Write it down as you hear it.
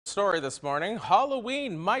story this morning.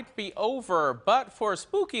 Halloween might be over, but for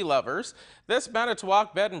spooky lovers, this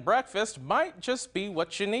Manitowoc bed and breakfast might just be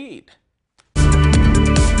what you need.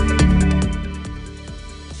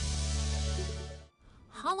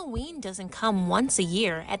 Halloween doesn't come once a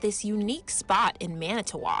year at this unique spot in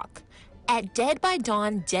Manitowoc. At Dead by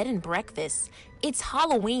Dawn Dead and Breakfast, it's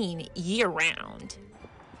Halloween year-round.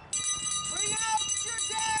 Bring out your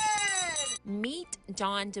dead! Meet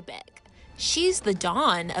Dawn DeBeck. She's the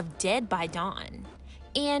Dawn of Dead by Dawn,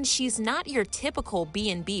 and she's not your typical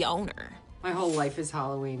B&B owner. My whole life is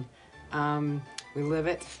Halloween. We live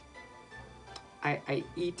it. I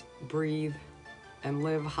eat, breathe, and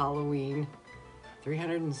live Halloween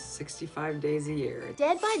 365 days a year.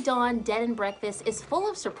 Dead by Dawn Dead and Breakfast is full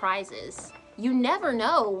of surprises. You never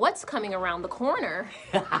know what's coming around the corner.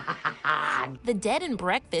 The Dead and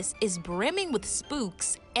Breakfast is brimming with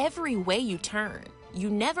spooks every way you turn. You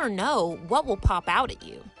never know what will pop out at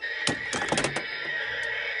you.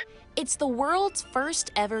 It's the world's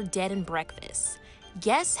first ever Dead and Breakfast.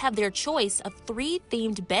 Guests have their choice of 3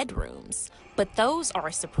 themed bedrooms, but those are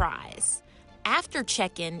a surprise. After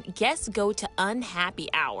check-in, guests go to Unhappy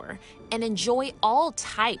Hour and enjoy all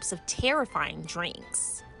types of terrifying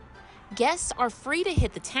drinks. Guests are free to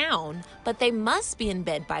hit the town, but they must be in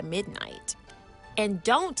bed by midnight. And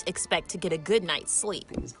don't expect to get a good night's sleep.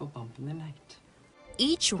 Things go bump in the night.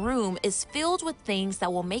 Each room is filled with things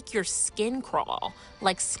that will make your skin crawl,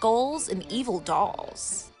 like skulls and evil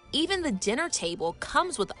dolls. Even the dinner table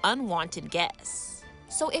comes with unwanted guests.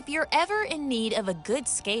 So if you're ever in need of a good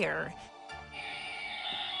scare,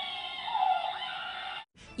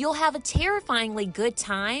 you'll have a terrifyingly good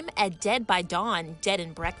time at Dead by Dawn Dead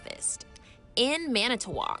and Breakfast. In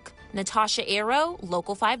Manitowoc, Natasha Ero,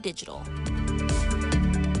 Local 5 Digital.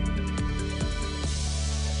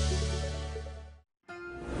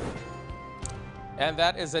 And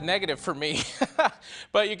that is a negative for me.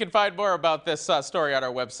 But you can find more about this story on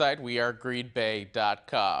our website,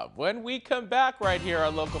 wearegreenbay.com. When we come back right here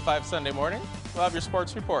on Local 5 Sunday morning, we'll have your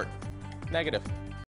sports report. Negative.